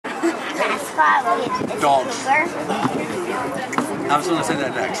Probably. Dogs. I was going to say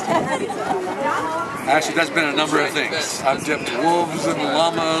that next. Actually, that's been a number of things. I've dipped wolves and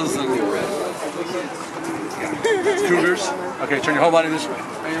llamas and cougars. Okay, turn your whole body this way.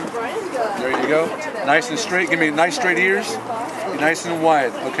 There you go. Nice and straight. Give me nice straight ears. Nice and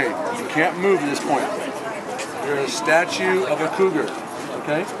wide. Okay, you can't move at this point. You're a statue of a cougar.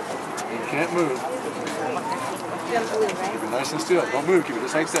 Okay? You can't move. Keep it nice and still. Don't move. Keep it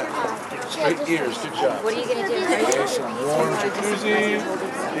just like that. Straight ears. Good job. What are you going to do? Okay, some warm jacuzzi.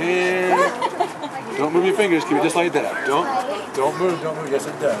 And don't move your fingers. Keep it just like that. Don't move. Don't move. Yes,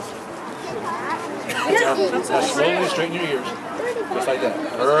 it does. Now slowly straighten your ears. Just like that.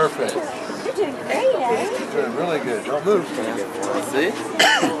 Perfect. You're doing great, You're doing really good. Don't move. See?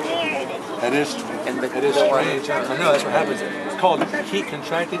 That is strange. I know, that's what happens. It's called heat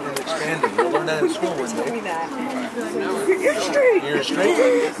contracting and expanding. You'll learn that in school one day. You're straight. You're straight.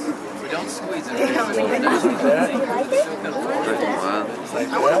 We don't squeeze it. Just like that. Just like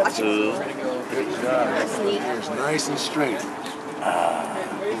that. Good job. Ears nice and straight.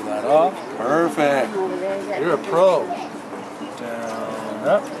 Pull that off. Perfect. You're a pro. Down,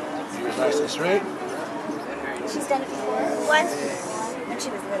 up. Ears nice and straight. She's done it before. Once. When she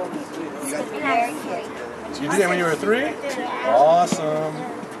was little. Very cute. You did it when you were 3? Awesome.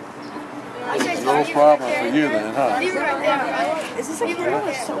 No problem for you then, huh? Is this a candle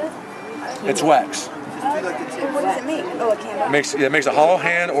or soap? It's wax. What does it make? Oh, a candle. It makes a hollow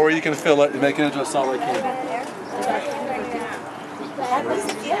hand, or you can fill it and make it into a solid candle. How does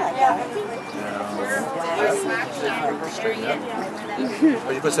it feel? Straighten up.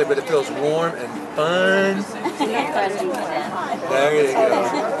 But you could say, but it feels warm and fun. There you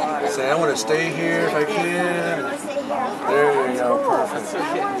go. Say, I want to stay here if I can. There you go. Perfect.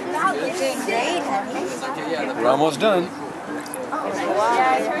 You're doing great, honey. We're almost done.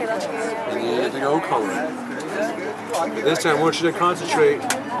 You need to go color. But this time, I want you to concentrate.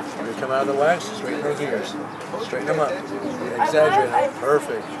 When you come out of the wax, straighten those ears. Straighten them up. Exaggerate them.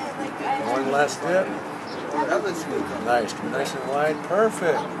 Perfect. One last dip. Nice. Nice and wide.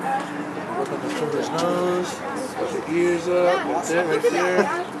 Perfect. Look at the cougar's nose. Put the ears up. That's it right there.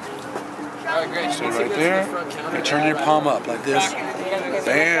 So right there. And turn your palm up like this.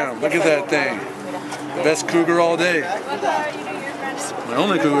 Bam. Look at that thing. The best cougar all day. My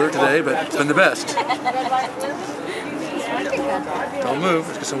only cougar today, but it's been the best. Don't move.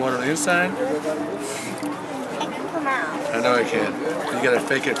 Let's get some water on the inside. I know I can. You gotta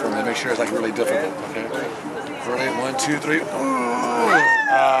fake it for me. Make sure it's like really difficult. Okay. Ready? 1, 2, 3. Ooh.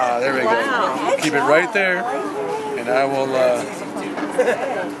 Ah, there we go. Keep it right there, and I will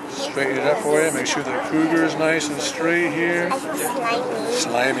straighten it up for you. Make sure the cougar is nice and straight here.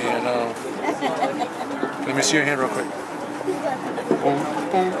 Slimy, I know. Let me see your hand real quick. Boom,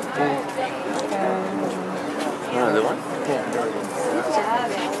 boom, boom. Another one?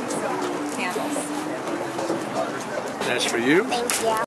 That's for you. Thank you.